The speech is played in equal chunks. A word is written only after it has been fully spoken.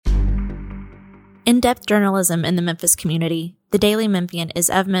In-depth journalism in the Memphis community, the Daily Memphian is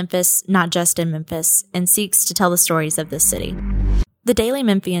of Memphis, not just in Memphis, and seeks to tell the stories of this city.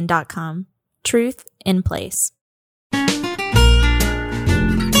 TheDailyMemphian.com. Truth in place.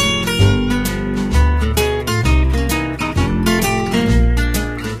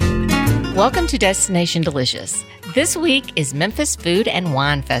 Welcome to Destination Delicious. This week is Memphis Food and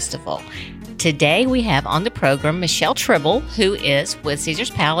Wine Festival. Today we have on the program Michelle Tribble, who is with Caesar's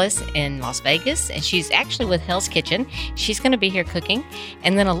Palace in Las Vegas, and she's actually with Hell's Kitchen. She's going to be here cooking.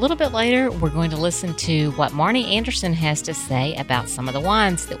 And then a little bit later, we're going to listen to what Marne Anderson has to say about some of the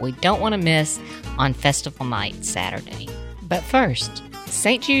wines that we don't want to miss on festival night Saturday. But first,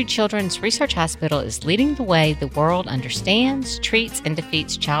 St. Jude Children's Research Hospital is leading the way the world understands, treats, and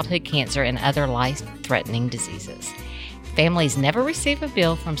defeats childhood cancer and other life-threatening diseases. Families never receive a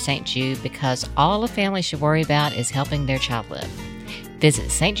bill from St. Jude because all a family should worry about is helping their child live. Visit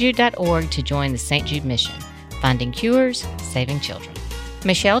stjude.org to join the St. Jude mission, finding cures, saving children.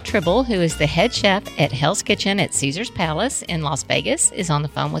 Michelle Tribble, who is the head chef at Hell's Kitchen at Caesar's Palace in Las Vegas, is on the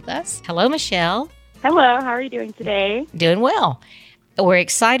phone with us. Hello, Michelle. Hello, how are you doing today? Doing well. We're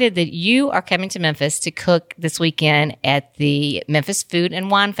excited that you are coming to Memphis to cook this weekend at the Memphis Food and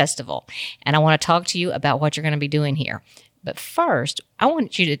Wine Festival. And I want to talk to you about what you're going to be doing here. But first, I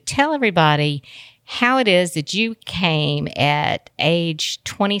want you to tell everybody how it is that you came at age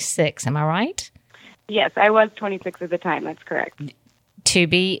 26. Am I right? Yes, I was 26 at the time. That's correct. To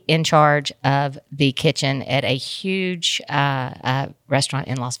be in charge of the kitchen at a huge restaurant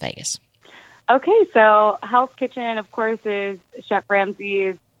in Las Vegas. Okay, so Hell's Kitchen, of course, is Chef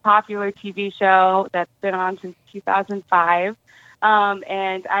Ramsay's popular TV show that's been on since 2005.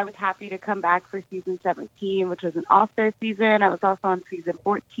 And I was happy to come back for season 17, which was an all-star season. I was also on season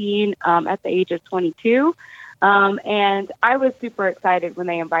 14 at the age of 22. And I was super excited when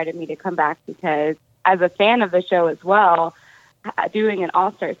they invited me to come back because as a fan of the show as well, doing an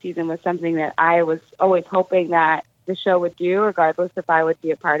all-star season was something that I was always hoping that the show would do, regardless if I would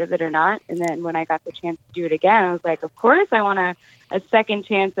be a part of it or not. And then when I got the chance to do it again, I was like, of course, I want a second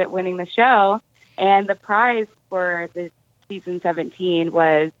chance at winning the show. And the prize for the season 17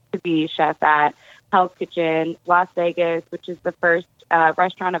 was to be chef at Hell's Kitchen, Las Vegas, which is the first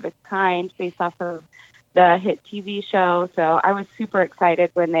restaurant of its kind based off of the hit TV show. So I was super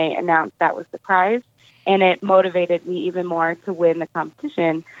excited when they announced that was the prize. And it motivated me even more to win the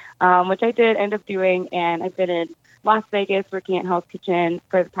competition, which I did end up doing. And I've been in Las Vegas working at Hell's Kitchen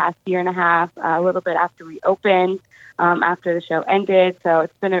for the past year and a half, a little bit after we opened, after the show ended. So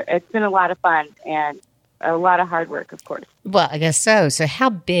it's been a lot of fun and a lot of hard work, of course. Well, I guess so. So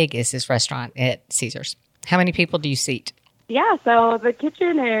how big is this restaurant at Caesar's? How many people do you seat? Yeah, so the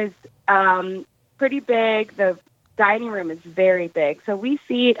kitchen is pretty big. The dining room is very big. So we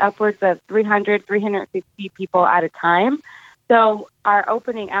seat upwards of 300, 350 people at a time. So our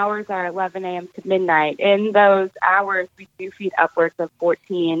opening hours are 11 a.m. to midnight. In those hours, we do feed upwards of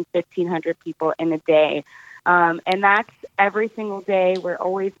 1,500 people in a day. And that's every single day. We're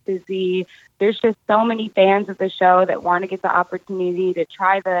always busy. There's just so many fans of the show that want to get the opportunity to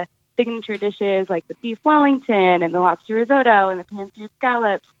try the signature dishes like the beef Wellington and the lobster risotto and the pan-seared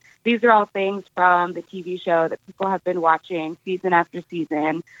scallops. These are all things from the TV show that people have been watching season after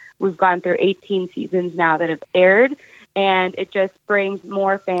season. We've gone through 18 seasons now that have aired, and it just brings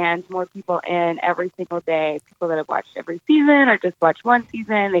more fans, more people in every single day. People that have watched every season or just watched one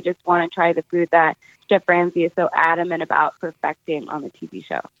season, they just want to try the food that Chef Ramsay is so adamant about perfecting on the TV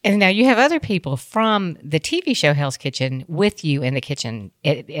show. And now you have other people from the TV show Hell's Kitchen with you in the kitchen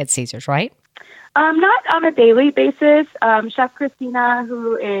at Caesar's, right? Not on a daily basis. Chef Christina,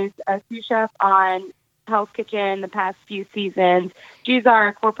 who is a sous chef on Hell's Kitchen the past few seasons, she's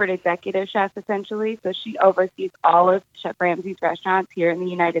our corporate executive chef, essentially. So she oversees all of Chef Ramsay's restaurants here in the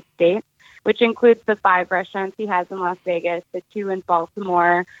United States, which includes the 5 restaurants he has in Las Vegas, the 2 in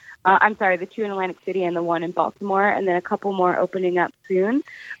Baltimore, the 2 in Atlantic City and the 1 in Baltimore, and then a couple more opening up soon.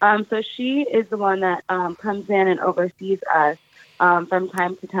 So she is the one that comes in and oversees us from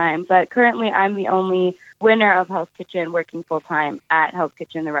time to time. But currently, I'm the only winner of Hell's Kitchen working full-time at Hell's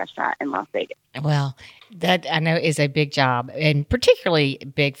Kitchen, the restaurant in Las Vegas. Well, that I know is a big job, and particularly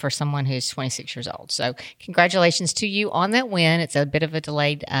big for someone who's 26 years old. So congratulations to you on that win. It's a bit of a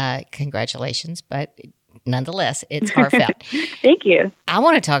delayed congratulations, but nonetheless, it's heartfelt. Thank you. I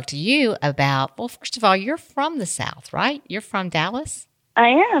want to talk to you about, well, first of all, you're from the South, right? You're from Dallas? I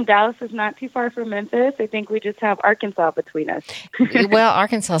am. Dallas is not too far from Memphis. I think we just have Arkansas between us. Well,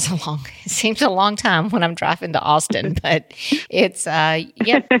 Arkansas is it seems a long time when I'm driving to Austin, but it's,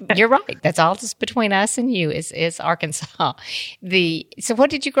 yeah, you're right. That's all just between us and you is Arkansas. So what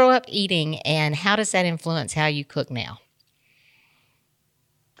did you grow up eating, and how does that influence how you cook now?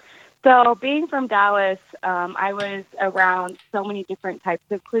 So being from Dallas, I was around so many different types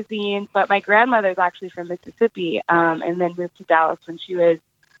of cuisine, but my grandmother's actually from Mississippi, and then moved to Dallas when she was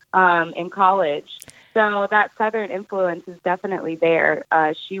in college. So that Southern influence is definitely there.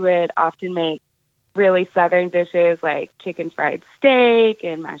 She would often make really Southern dishes like chicken fried steak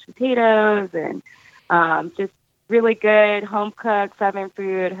and mashed potatoes and just really good home-cooked Southern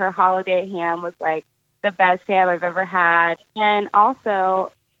food. Her holiday ham was like the best ham I've ever had. And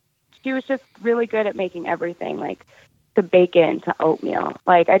also, she was just really good at making everything, like to bacon to oatmeal.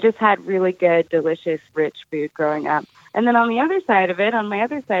 Like, I just had really good, delicious, rich food growing up. And then on the other side of it, on my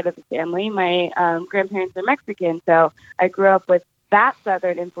other side of the family, my grandparents are Mexican. So I grew up with that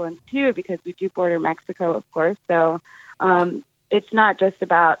Southern influence too, because we do border Mexico, of course. So it's not just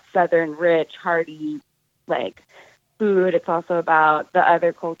about Southern, rich, hearty, like food. It's also about the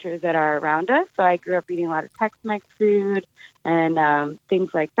other cultures that are around us. So I grew up eating a lot of Tex-Mex food and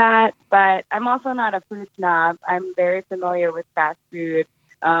things like that. But I'm also not a food snob. I'm very familiar with fast food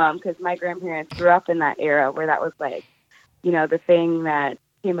because my grandparents grew up in that era where that was like, you know, the thing that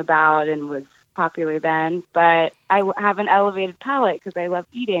came about and was popular then. But I have an elevated palate because I love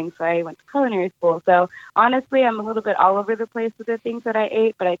eating. So I went to culinary school. So honestly, I'm a little bit all over the place with the things that I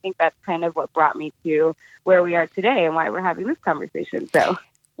ate. But I think that's kind of what brought me to where we are today and why we're having this conversation. So.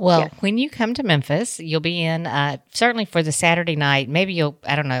 Well, yes. When you come to Memphis, you'll be in certainly for the Saturday night. Maybe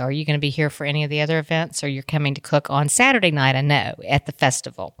I don't know, are you going to be here for any of the other events, or you're coming to cook on Saturday night, I know, at the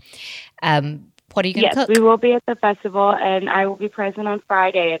festival. What are you going to cook? Yes, we will be at the festival, and I will be present on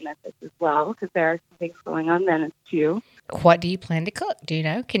Friday in Memphis as well, because there are some things going on then too. What do you plan to cook? Do you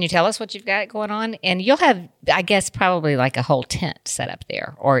know? Can you tell us what you've got going on? And you'll have, I guess, probably like a whole tent set up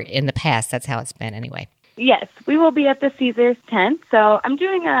there, or in the past, that's how it's been anyway. Yes, we will be at the Caesar's tent. So I'm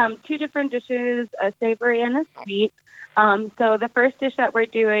doing 2 different dishes, a savory and a sweet. So the first dish that we're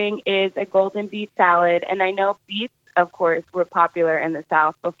doing is a golden beet salad. And I know beets, of course, were popular in the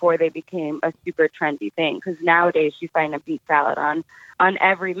South before they became a super trendy thing. Because nowadays you find a beet salad on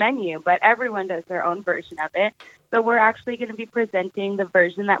every menu, but everyone does their own version of it. So we're actually going to be presenting the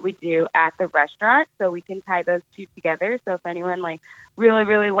version that we do at the restaurant, so we can tie those two together. So if anyone like really,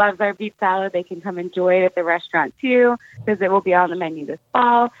 really loves our beet salad, they can come enjoy it at the restaurant too, because it will be on the menu this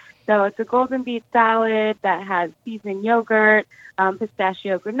fall. So it's a golden beet salad that has seasoned yogurt,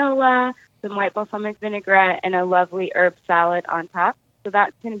 pistachio granola, some white balsamic vinaigrette, and a lovely herb salad on top. So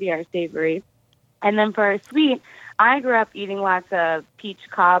that's going to be our savory. And then for our sweet, I grew up eating lots of peach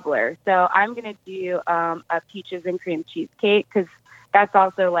cobbler. So I'm going to do a peaches and cream cheesecake, because that's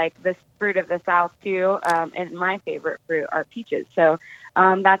also like the fruit of the South too. And my favorite fruit are peaches. So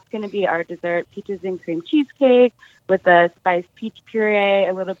that's going to be our dessert, peaches and cream cheesecake with a spiced peach puree,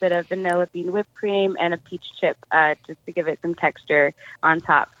 a little bit of vanilla bean whipped cream, and a peach chip just to give it some texture on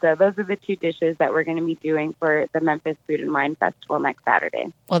top. So those are the 2 dishes that we're going to be doing for the Memphis Food and Wine Festival next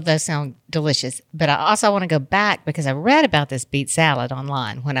Saturday. Well, those sound delicious. But I also want to go back, because I read about this beet salad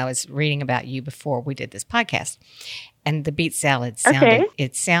online when I was reading about you before we did this podcast. And the beet salad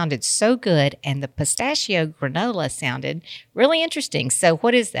sounded so good, and the pistachio granola sounded really interesting. So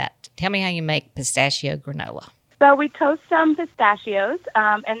what is that? Tell me how you make pistachio granola. So we toast some pistachios,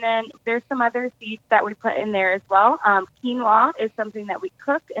 and then there's some other seeds that we put in there as well. Quinoa is something that we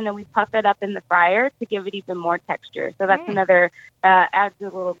cook, and then we puff it up in the fryer to give it even more texture. So that's another, adds a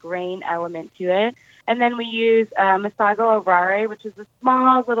little grain element to it. And then we use masago arare, which is a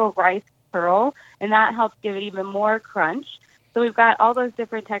small little rice pearl, and that helps give it even more crunch. So we've got all those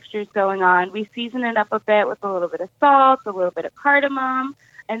different textures going on. We season it up a bit with a little bit of salt, a little bit of cardamom,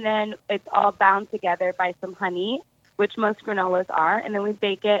 and then it's all bound together by some honey, which most granolas are. And then we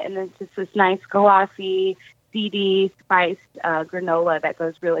bake it, and then it's just this nice glossy, seedy, spiced granola that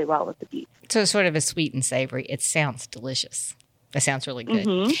goes really well with the beef. So sort of a sweet and savory. It sounds delicious. That sounds really good.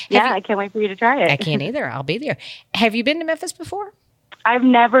 Mm-hmm. Yeah, I can't wait for you to try it. I can't either. I'll be there. Have you been to Memphis before? I've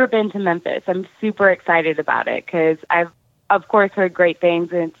never been to Memphis. I'm super excited about it because I've, of course, heard great things.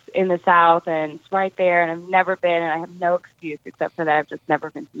 It's in the South and it's right there, and I've never been, and I have no excuse except for that I've just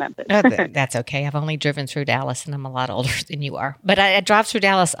never been to Memphis. That's okay. I've only driven through Dallas, and I'm a lot older than you are. But I drive through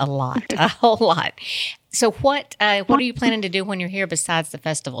Dallas a lot, a whole lot. So what are you planning to do when you're here besides the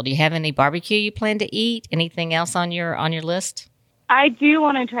festival? Do you have any barbecue you plan to eat? Anything else on your list? I do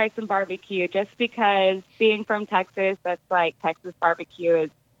want to try some barbecue just because being from Texas, that's like Texas barbecue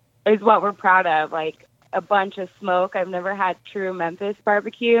is what we're proud of. Like a bunch of smoke. I've never had true Memphis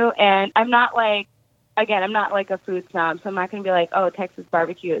barbecue. And I'm not like a food snob, so I'm not going to be like, oh, Texas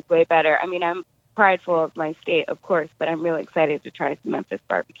barbecue is way better. I mean, I'm prideful of my state, of course, but I'm really excited to try some Memphis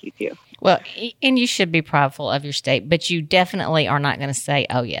barbecue too. Well, and you should be prideful of your state, but you definitely are not going to say,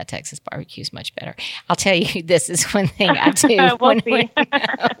 oh, yeah, Texas barbecue is much better. I'll tell you, this is one thing I do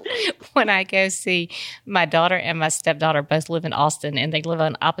when I go see my daughter and my stepdaughter both live in Austin, and they live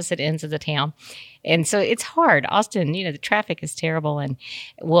on opposite ends of the town. And so it's hard. Austin, the traffic is terrible, and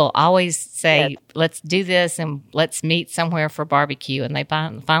we'll always say, let's do this and let's meet somewhere for barbecue. And they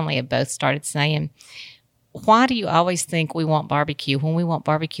finally have both started saying, why do you always think we want barbecue? When we want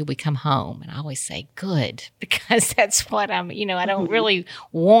barbecue, we come home. And I always say, good, because that's what I don't really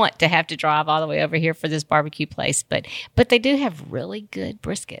want to have to drive all the way over here for this barbecue place. But they do have really good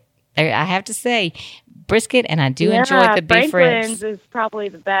brisket. I have to say, brisket, and I do enjoy the beef ribs. Franklin's is probably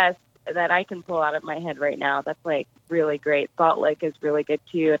the best that I can pull out of my head right now. That's like really great. Salt Lake is really good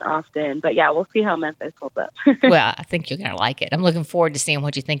too, and Austin. But yeah, we'll see how Memphis holds up. Well, I think you're going to like it. I'm looking forward to seeing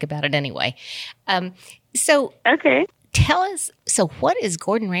what you think about it anyway. Okay. Tell us, so what is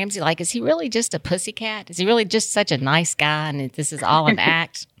Gordon Ramsay like? Is he really just a pussycat? Is he really just such a nice guy and this is all an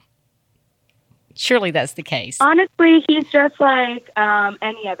act? Surely that's the case. Honestly, he's just like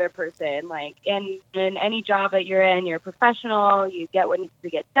any other person. Like in any job that you're in, you're a professional. You get what needs to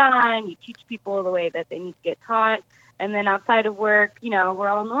get done. You teach people the way that they need to get taught. And then outside of work, we're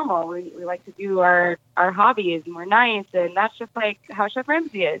all normal. We like to do our hobbies, and we're nice. And that's just like how Chef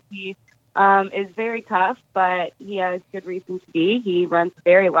Ramsay is. He is very tough, but he has good reason to be. He runs a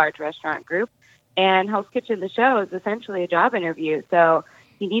very large restaurant group, and Hell's Kitchen, the show, is essentially a job interview. So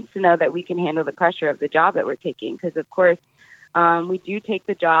he needs to know that we can handle the pressure of the job that we're taking, because, of course, we do take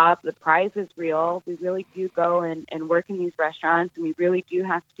the job. The prize is real. We really do go and work in these restaurants, and we really do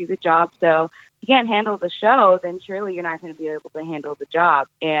have to do the job. So if you can't handle the show, then surely you're not going to be able to handle the job.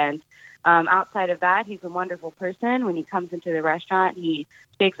 And outside of that, he's a wonderful person. When he comes into the restaurant, he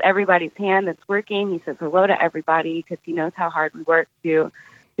shakes everybody's hand that's working. He says hello to everybody because he knows how hard we work to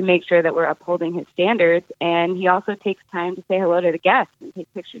make sure that we're upholding his standards. And he also takes time to say hello to the guests and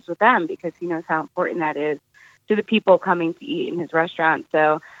take pictures with them because he knows how important that is to the people coming to eat in his restaurant.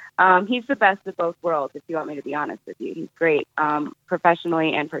 So he's the best of both worlds, if you want me to be honest with you. He's great,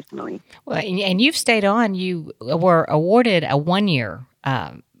 professionally and personally. Well, and you've stayed on. You were awarded a 1-year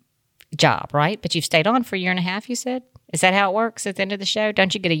job, right? But you've stayed on for a year and a half, you said? Is that how it works at the end of the show?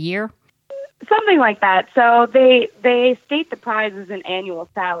 Don't you get a year? Something like that. So they state the prize as an annual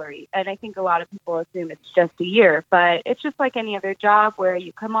salary, and I think a lot of people assume it's just a year, but it's just like any other job where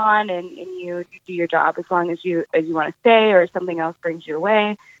you come on and you do your job as long as you want to stay or something else brings you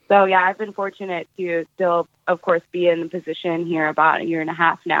away. So yeah, I've been fortunate to still, of course, be in the position here about a year and a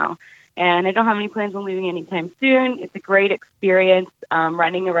half now. And I don't have any plans on leaving anytime soon. It's a great experience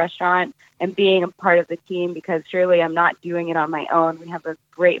running a restaurant and being a part of the team, because surely I'm not doing it on my own. We have a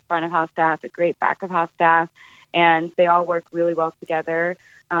great front of house staff, a great back of house staff, and they all work really well together.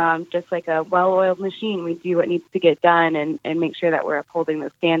 Just like a well-oiled machine, we do what needs to get done and make sure that we're upholding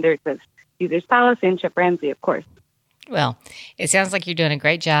the standards of Caesar's Palace and Chef Ramsay, of course. Well, it sounds like you're doing a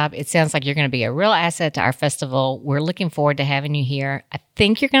great job. It sounds like you're going to be a real asset to our festival. We're looking forward to having you here. I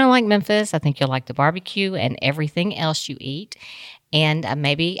think you're going to like Memphis. I think you'll like the barbecue and everything else you eat. And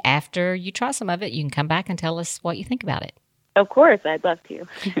maybe after you try some of it, you can come back and tell us what you think about it. Of course, I'd love to.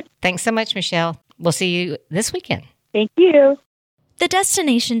 Thanks so much, Michelle. We'll see you this weekend. Thank you. The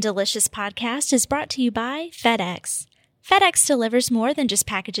Destination Delicious podcast is brought to you by FedEx. FedEx delivers more than just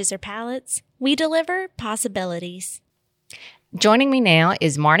packages or pallets. We deliver possibilities. Joining me now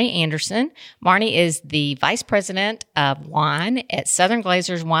is Marne Anderson. Marne is the Vice President of Wine at Southern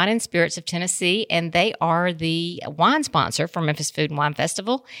Glazers Wine and Spirits of Tennessee, and they are the wine sponsor for Memphis Food and Wine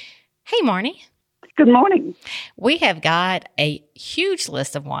Festival. Hey, Marne. Good morning. We have got a huge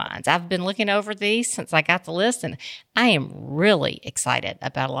list of wines. I've been looking over these since I got the list, and I am really excited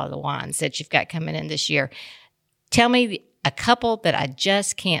about a lot of the wines that you've got coming in this year. Tell me a couple that I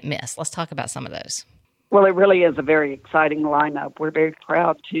just can't miss. Let's talk about some of those. Well, it really is a very exciting lineup. We're very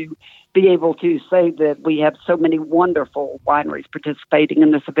proud to be able to say that we have so many wonderful wineries participating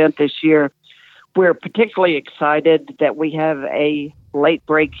in this event this year. We're particularly excited that we have a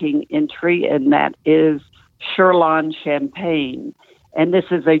late-breaking entry, and that is Sherlon Champagne. And this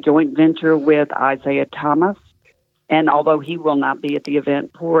is a joint venture with Isaiah Thomas. And although he will not be at the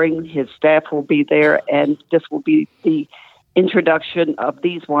event pouring, his staff will be there, and this will be the introduction of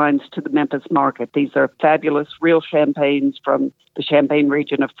these wines to the Memphis market. These are fabulous, real champagnes from the Champagne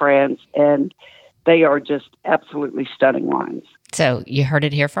region of France, and they are just absolutely stunning wines. So you heard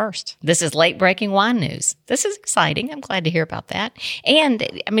it here first. This is late-breaking wine news. This is exciting. I'm glad to hear about that.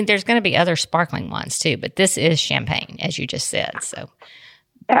 And, I mean, there's going to be other sparkling wines, too, but this is champagne, as you just said. So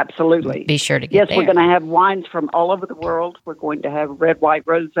absolutely. Be sure to get there. Yes, we're going to have wines from all over the world. We're going to have red, white,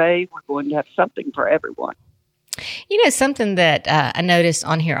 rosé. We're going to have something for everyone. You know, something that I noticed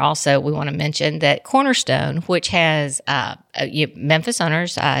on here also, we want to mention that Cornerstone, which has Memphis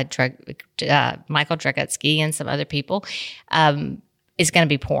owners, Michael Dragutsky and some other people, is going to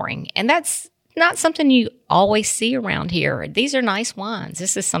be pouring. And that's not something you always see around here. These are nice wines.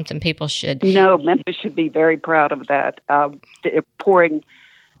 This is something people should... No, Memphis should be very proud of that. They're pouring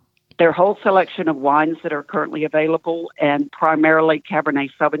their whole selection of wines that are currently available, and primarily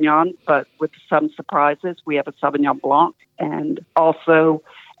Cabernet Sauvignon, but with some surprises. We have a Sauvignon Blanc and also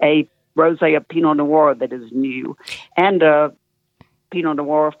a rosé of Pinot Noir that is new, and a Pinot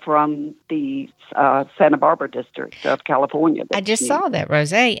Noir from the Santa Barbara district of California. I just saw that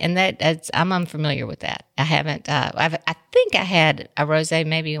rosé, and I'm unfamiliar with that. I haven't. I think I had a rosé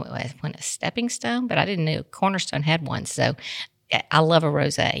maybe when a Stepping Stone, but I didn't know Cornerstone had one. So I love a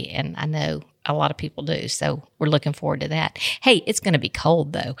rosé, and I know a lot of people do. So we're looking forward to that. Hey, it's going to be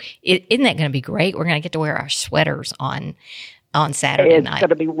cold though. Isn't that going to be great? We're going to get to wear our sweaters on Saturday night. It's going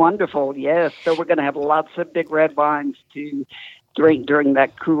to be wonderful. Yes. So we're going to have lots of big red wines to drink during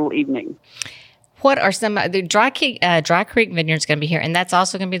that cool evening. What are some the Dry Creek Vineyard's going to be here, and that's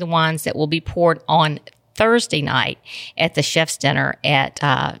also going to be the wines that will be poured on Thursday night at the chef's dinner at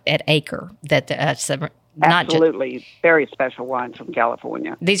Acre. Absolutely. Very special wine from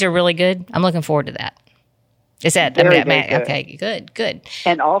California. These are really good. I'm looking forward to that. Is that very good. Okay, good.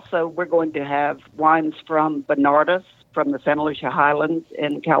 And also we're going to have wines from Bernardus from the Santa Lucia Highlands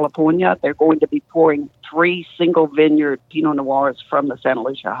in California. They're going to be pouring 3 single vineyard Pinot Noirs from the Santa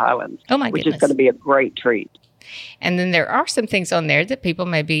Lucia Highlands. Oh my goodness. Which is going to be a great treat. And then there are some things on there that people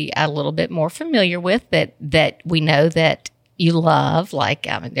may be a little bit more familiar with that we know that you love, like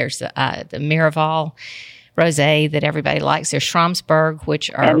there's the Miraval rosé that everybody likes. There's Schramsberg,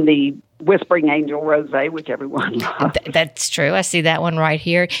 and the Whispering Angel rosé, which everyone loves. That's true. I see that one right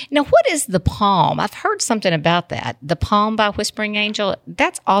here. Now, what is the Palm? I've heard something about that. The Palm by Whispering Angel.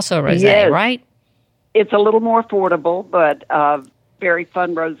 That's also a rosé, yes. Right? It's a little more affordable, but very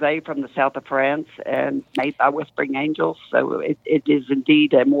fun rosé from the south of France and made by Whispering Angels. So it is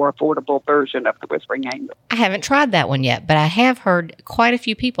indeed a more affordable version of the Whispering Angel. I haven't tried that one yet, but I have heard quite a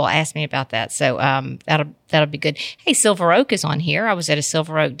few people ask me about that. So that'll be good. Hey, Silver Oak is on here. I was at a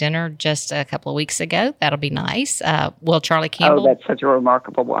Silver Oak dinner just a couple of weeks ago. That'll be nice. Will Charlie Campbell? Oh, that's such a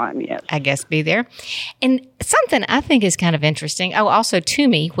remarkable wine, yes. I guess be there. And something I think is kind of interesting. Oh, also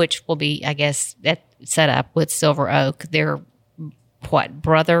Toomey, which will be, I guess, set up with Silver Oak. They're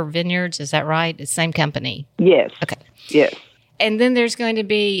Brother Vineyards, is that right? It's the same company. Yes. Okay. Yes. And then there's going to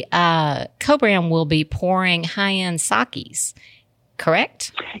be Cobram will be pouring high-end sakes,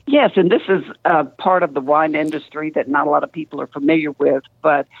 correct? Yes, and this is part of the wine industry that not a lot of people are familiar with,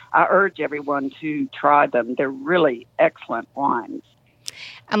 but I urge everyone to try them. They're really excellent wines.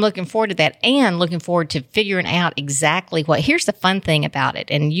 I'm looking forward to that, and looking forward to figuring out exactly what. Here's the fun thing about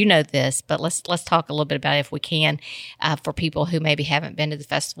it, and you know this, but let's talk a little bit about it if we can, for people who maybe haven't been to the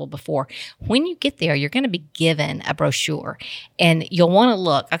festival before. When you get there, you're going to be given a brochure, and you'll want to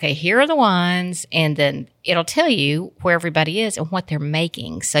look. Okay, here are the wines, and then it'll tell you where everybody is and what they're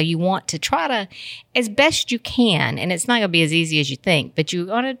making. So you want to try to, as best you can, and it's not going to be as easy as you think, but you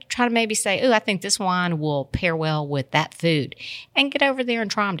want to try to maybe say, oh, I think this wine will pair well with that food, and get over there and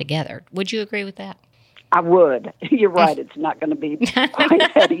try them together. Would you agree with that? I would. You're right. It's not going to be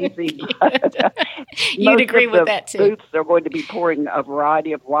quite that easy. You'd agree with that, too. Booths are going to be pouring a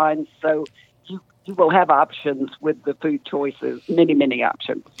variety of wines, so you will have options with the food choices, many, many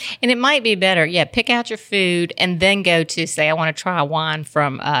options. And it might be better, pick out your food and then go to, say, I want to try a wine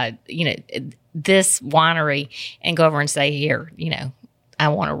from, this winery, and go over and say, here, I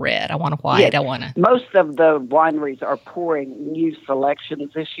want a red, I want a white, yes. I want a... Most of the wineries are pouring new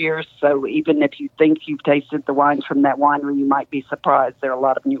selections this year, so even if you think you've tasted the wines from that winery, you might be surprised. There are a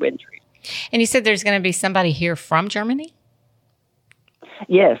lot of new entries. And you said there's going to be somebody here from Germany?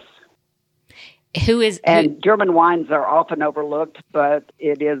 Yes. And German wines are often overlooked, but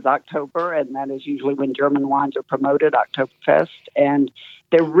it is October, and that is usually when German wines are promoted, Oktoberfest, and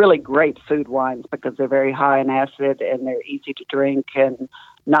they're really great food wines because they're very high in acid and they're easy to drink and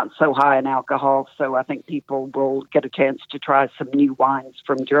not so high in alcohol. So I think people will get a chance to try some new wines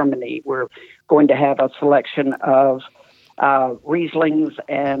from Germany. We're going to have a selection of Rieslings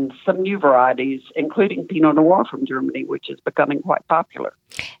and some new varieties, including Pinot Noir from Germany, which is becoming quite popular.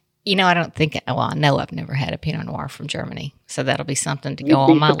 I I know I've never had a Pinot Noir from Germany, so that'll be something to go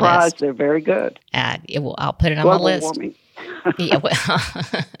on my surprised. list. They're very good. I'll put it on Global my list. warming. Yeah, well,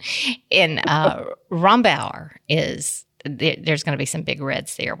 and Rombauer is there's going to be some big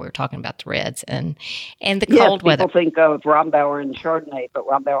reds there. We were talking about the reds and the cold weather. People think of Rombauer and Chardonnay, but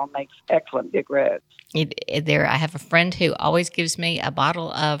Rombauer makes excellent big reds. I have a friend who always gives me a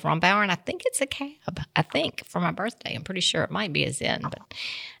bottle of Rombauer, and I think it's a cab. I think for my birthday. I'm pretty sure it might be a Zen, but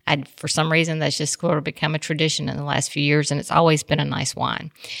for some reason that's just sort of become a tradition in the last few years, and it's always been a nice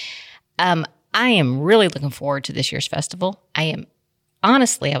wine. I am really looking forward to this year's festival.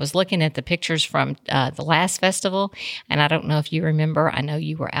 Honestly, I was looking at the pictures from the last festival, and I don't know if you remember. I know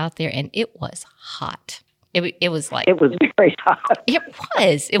you were out there, and it was hot. It was like... It was very hot. It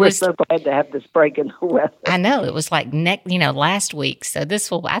was. We're so glad to have this break in the weather. I know. It was like last week. So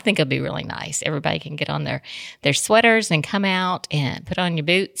I think it'll be really nice. Everybody can get on their sweaters and come out and put on your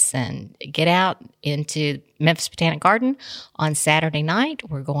boots and get out into Memphis Botanic Garden on Saturday night.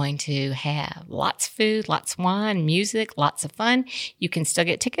 We're going to have lots of food, lots of wine, music, lots of fun. You can still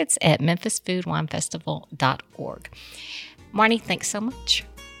get tickets at memphisfoodwinefestival.org. Marnie, thanks so much.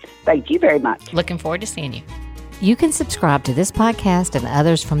 Thank you very much. Looking forward to seeing you. You can subscribe to this podcast and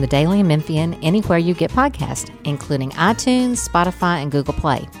others from the Daily Memphian anywhere you get podcasts, including iTunes, Spotify, and Google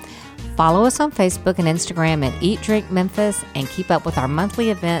Play. Follow us on Facebook and Instagram at Eat Drink Memphis and keep up with our monthly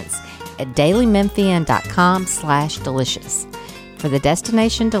events at dailymemphian.com/delicious. For the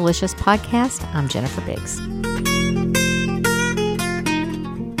Destination Delicious podcast, I'm Jennifer Biggs.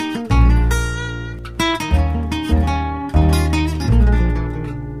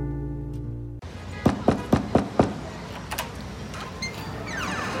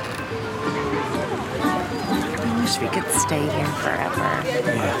 We could stay here forever.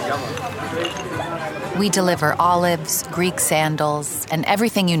 We deliver olives, Greek sandals, and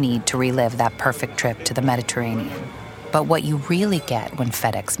everything you need to relive that perfect trip to the Mediterranean. But what you really get when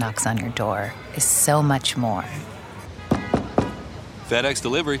FedEx knocks on your door is so much more. FedEx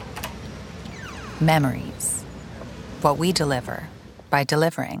Delivery. Memories. What we deliver by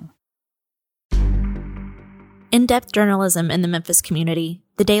delivering. In-depth journalism in the Memphis community,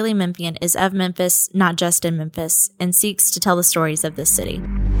 the Daily Memphian is of Memphis, not just in Memphis, and seeks to tell the stories of this city.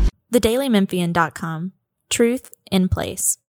 TheDailyMemphian.com. Truth in place.